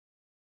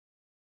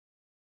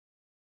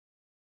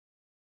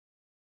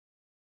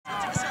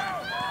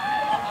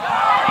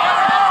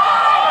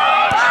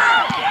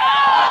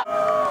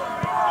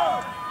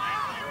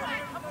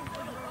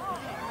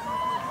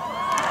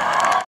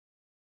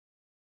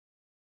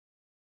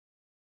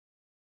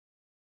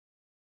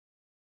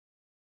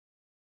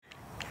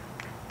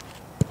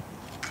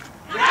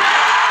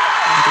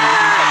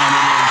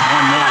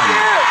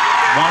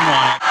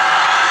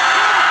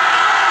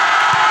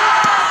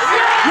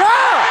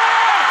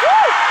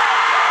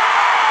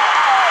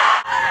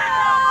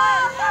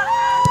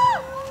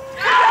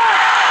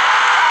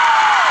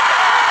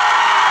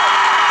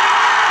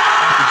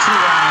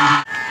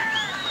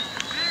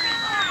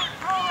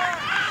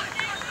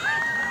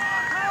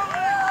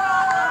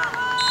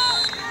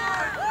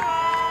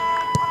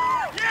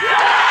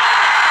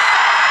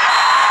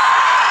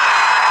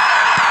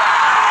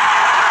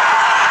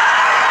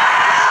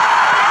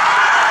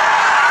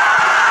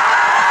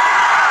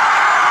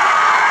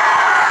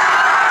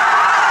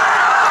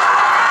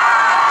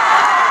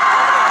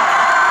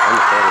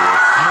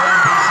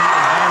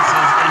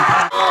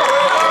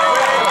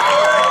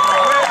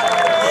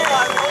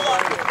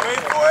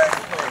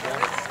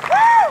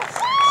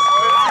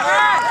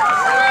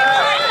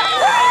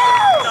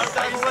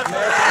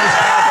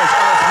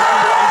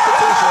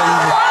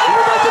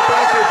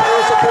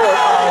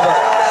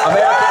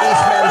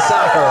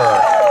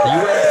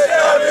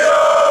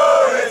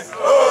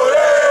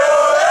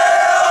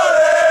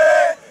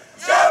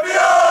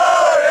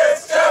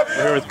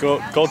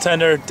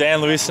Goaltender Dan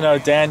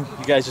Luisino. Dan,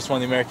 you guys just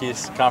won the America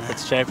East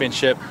Conference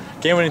Championship.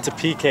 Game went into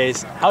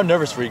PKs. How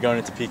nervous were you going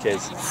into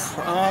PKs?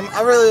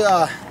 I really,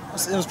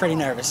 it was pretty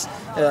nervous,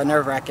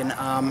 nerve-wracking.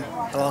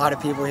 A lot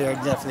of people here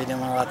definitely didn't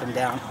want to let them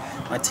down.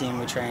 My team,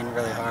 we trained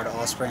really hard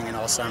all spring and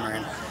all summer.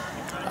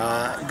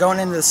 And going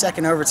into the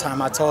second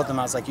overtime, I told them,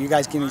 I was like, you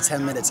guys give me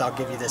 10 minutes, I'll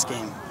give you this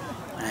game.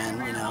 And,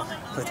 you know,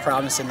 with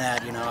promising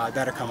that, you know, I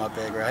better come up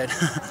big, right?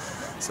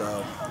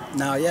 So,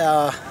 no,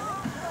 yeah.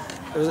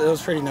 It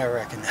was pretty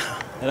nerve-wracking.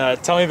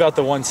 And tell me about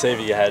the one save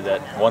you had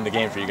that won the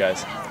game for you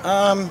guys.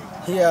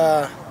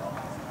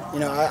 You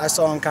know, I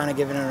saw him kind of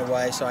giving it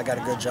away, so I got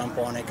a good jump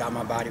on it, got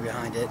my body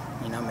behind it,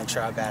 you know, make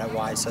sure I bat it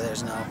wide so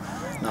there's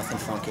nothing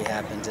funky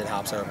happens, it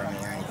hops over me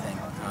or anything.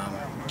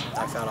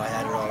 I felt I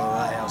had it all the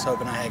way. I was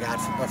hoping I had got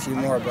a few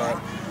more, but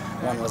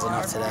one was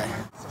enough today.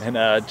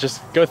 And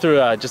just go through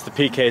just the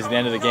PKs at the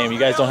end of the game. You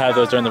guys don't have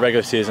those during the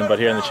regular season, but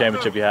here in the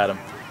championship you had them.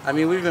 I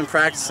mean, we've been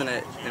practicing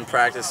it in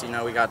practice. You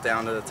know, we got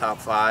down to the top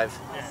 5.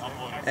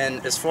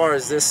 And as far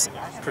as this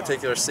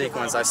particular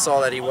sequence, I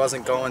saw that he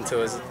wasn't going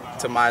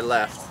to my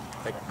left.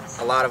 Like,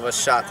 a lot of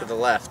us shot to the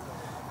left,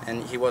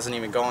 and he wasn't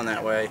even going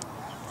that way.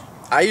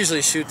 I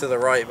usually shoot to the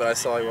right, but I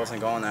saw he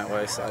wasn't going that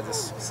way, so I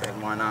just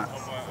said, why not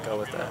go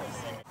with that?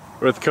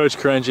 We're with Coach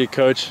Karenji.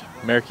 Coach,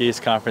 America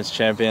East Conference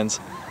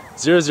champions.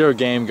 0-0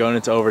 game going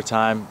into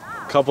overtime.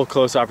 A couple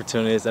close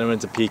opportunities, then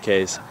went into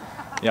PKs.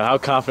 You know, how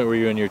confident were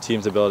you in your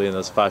team's ability in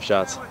those 5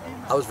 shots?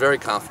 I was very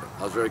confident.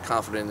 I was very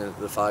confident in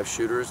the 5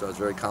 shooters. I was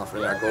very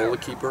confident in our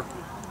goalkeeper.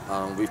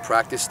 We've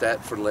practiced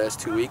that for the last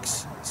 2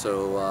 weeks,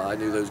 so I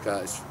knew those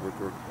guys were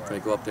going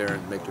to go up there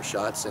and make their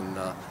shots, and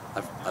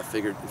I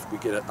figured if we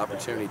get an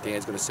opportunity,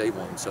 Dan's going to save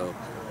one. So,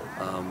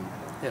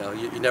 you know,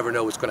 you never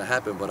know what's going to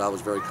happen, but I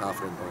was very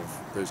confident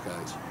of those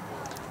guys.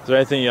 Is there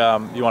anything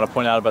you want to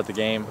point out about the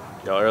game,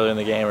 you know, early in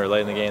the game or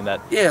late in the game?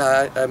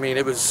 Yeah, I mean,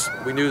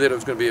 we knew that it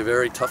was going to be a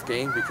very tough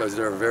game because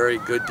they're a very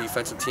good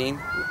defensive team.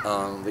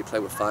 They play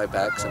with 5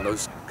 backs, and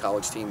most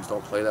college teams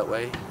don't play that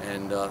way.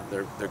 And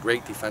they're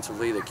great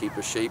defensively. They keep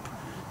their shape,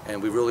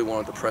 and we really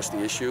wanted to press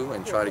the issue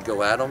and try to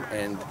go at them.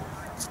 And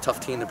it's a tough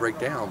team to break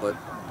down, but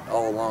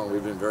all along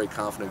we've been very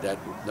confident that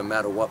no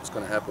matter what was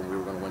going to happen, we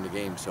were going to win the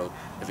game. So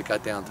if it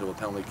got down to a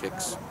penalty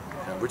kicks,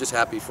 we're just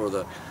happy for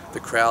the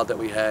crowd that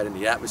we had and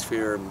the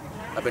atmosphere. And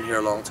I've been here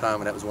a long time,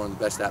 and that was one of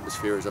the best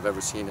atmospheres I've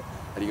ever seen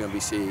at a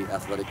UMBC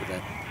athletic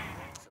event.